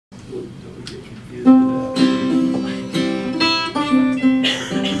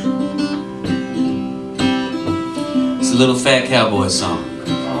little Fat Cowboy Song.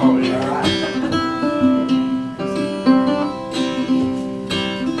 Oh, yeah.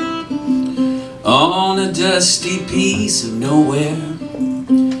 On a dusty piece of nowhere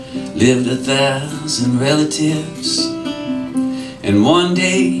lived 1,000 relatives, and one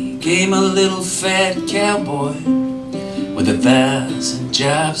day came a little fat cowboy with 1,000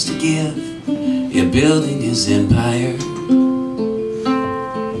 jobs to give, yeah, building his empire.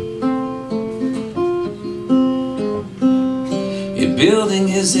 Yeah, building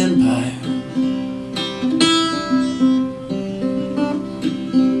his empire.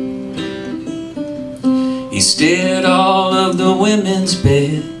 He stared all of the women's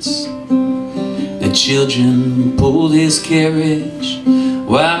beds, the children pulled his carriage,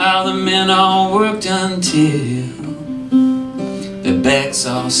 while the men all worked until their backs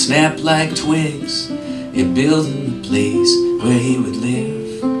all snapped like twigs, yeah, building the place where he would live.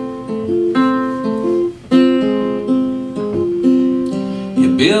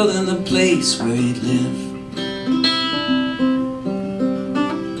 Yeah, building the place where he'd live.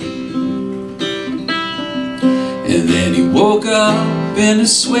 And then he woke up in a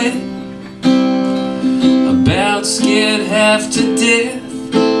sweat, about scared half to death.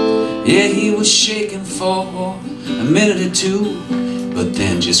 Yeah, he was shaking for a minute or two, but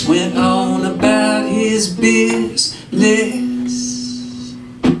then just went on about his business.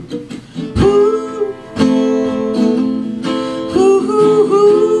 Ooh, ooh, ooh,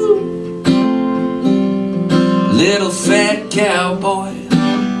 ooh. Little fat cowboy,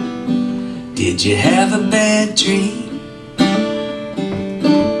 did you have a bad dream?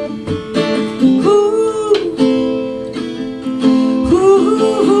 Ooh, ooh,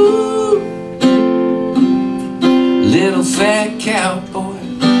 ooh. Little fat cowboy,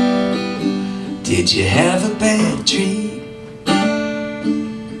 did you have a bad dream?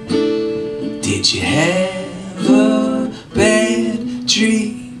 Did you have a bad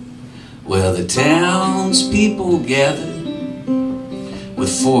dream? Well, the townspeople gathered with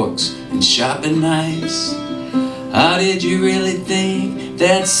forks and sharpened knives. How did you really think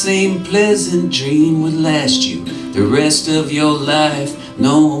that same pleasant dream would last you the rest of your life?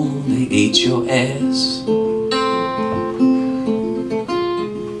 No, they ate your ass.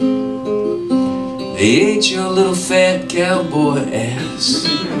 They ate your little fat cowboy ass.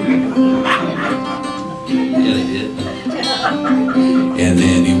 Yeah, they did. And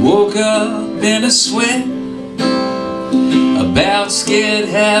then he woke up in a sweat, about scared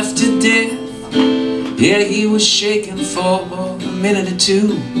half to death. Yeah, he was shaking for a minute or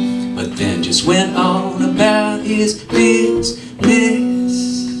two, but then just went on about his business.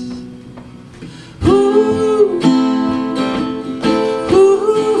 Ooh, ooh,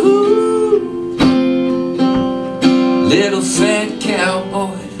 ooh. Little fat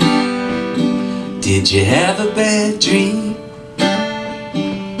cowboy, did you have a bad dream?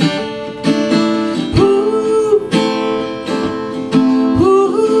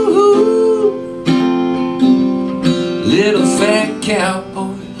 Little fat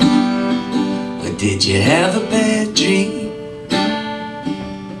cowboy, or did you have a bad dream?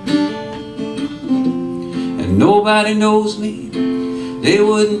 And nobody knows me, they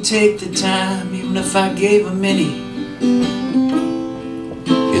wouldn't take the time, even if I gave them any.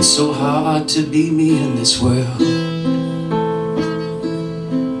 It's so hard to be me in this world.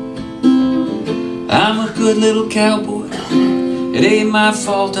 I'm a good little cowboy, it ain't my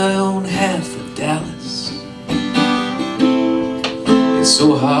fault I own half of Dallas. It's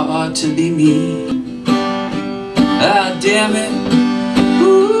so hard to be me. Ah, damn it.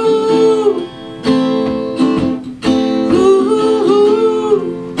 Ooh, ooh,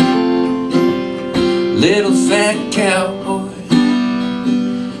 little fat cowboy,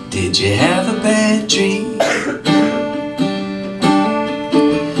 did you have a bad dream?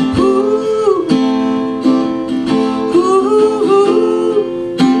 Ooh, ooh,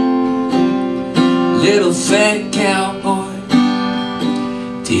 little fat cowboy,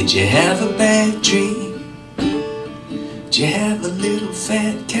 did you have a bad dream? Did you have a little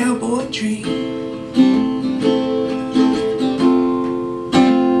fat cowboy dream?